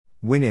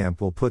Winamp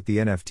will put the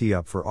NFT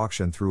up for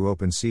auction through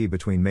OpenSea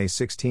between May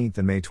 16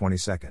 and May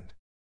 22.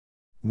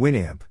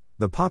 Winamp,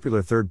 the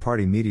popular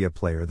third-party media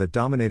player that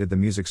dominated the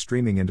music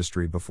streaming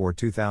industry before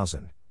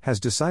 2000,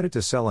 has decided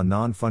to sell a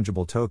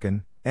non-fungible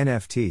token,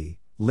 NFT,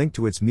 linked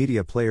to its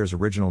media player's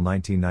original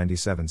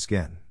 1997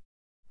 skin.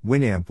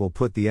 Winamp will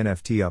put the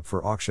NFT up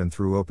for auction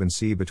through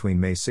OpenSea between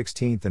May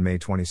 16 and May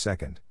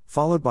 22,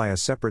 followed by a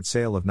separate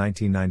sale of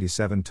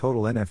 1997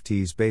 total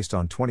NFTs based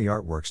on 20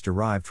 artworks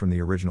derived from the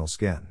original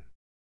skin.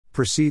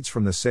 Proceeds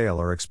from the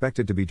sale are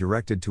expected to be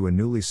directed to a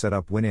newly set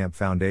up Winamp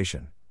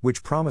Foundation,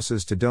 which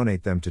promises to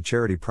donate them to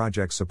charity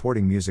projects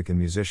supporting music and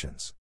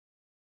musicians.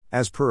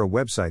 As per a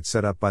website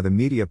set up by the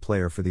media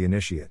player for the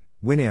initiate,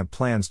 Winamp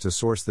plans to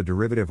source the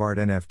derivative art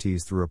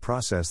NFTs through a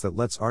process that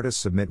lets artists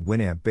submit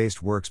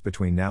Winamp-based works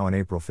between now and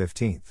April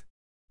 15.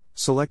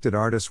 Selected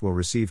artists will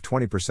receive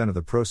 20% of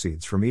the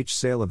proceeds from each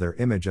sale of their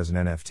image as an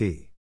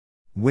NFT.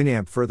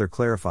 Winamp further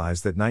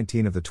clarifies that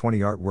 19 of the 20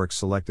 artworks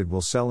selected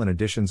will sell in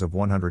editions of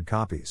 100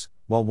 copies,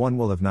 while one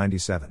will have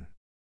 97.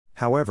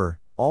 However,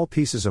 all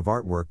pieces of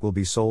artwork will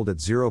be sold at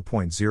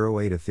 0.08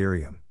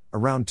 Ethereum,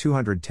 around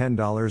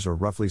 $210 or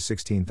roughly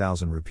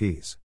 16,000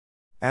 rupees.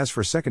 As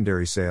for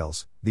secondary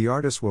sales, the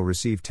artists will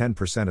receive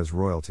 10% as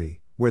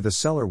royalty, where the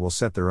seller will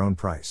set their own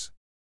price.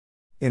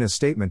 In a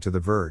statement to The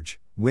Verge,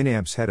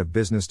 Winamp's head of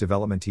business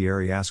development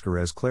Thierry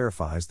Ascarez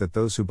clarifies that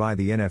those who buy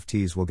the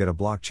NFTs will get a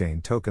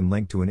blockchain token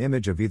linked to an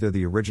image of either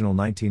the original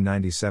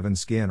 1997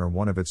 skin or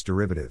one of its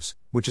derivatives,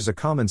 which is a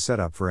common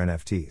setup for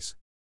NFTs.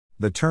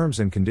 The terms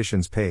and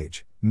conditions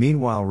page,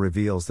 meanwhile,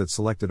 reveals that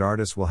selected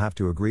artists will have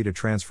to agree to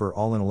transfer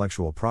all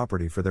intellectual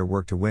property for their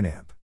work to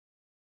Winamp.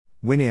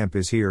 Winamp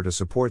is here to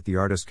support the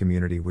artist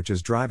community which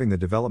is driving the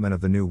development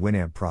of the new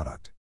Winamp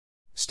product,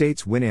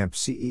 states Winamp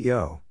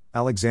CEO,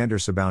 Alexander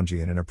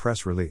Saboungian in a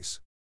press release.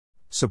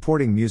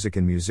 Supporting music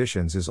and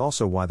musicians is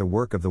also why the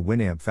work of the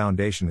Winamp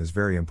Foundation is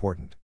very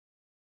important.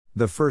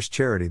 The first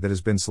charity that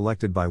has been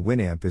selected by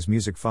Winamp is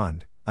Music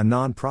Fund, a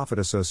non-profit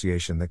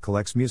association that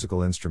collects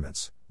musical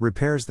instruments,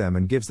 repairs them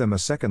and gives them a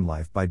second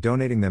life by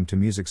donating them to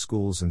music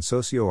schools and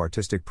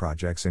socio-artistic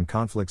projects in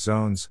conflict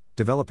zones,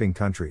 developing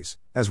countries,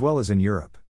 as well as in Europe.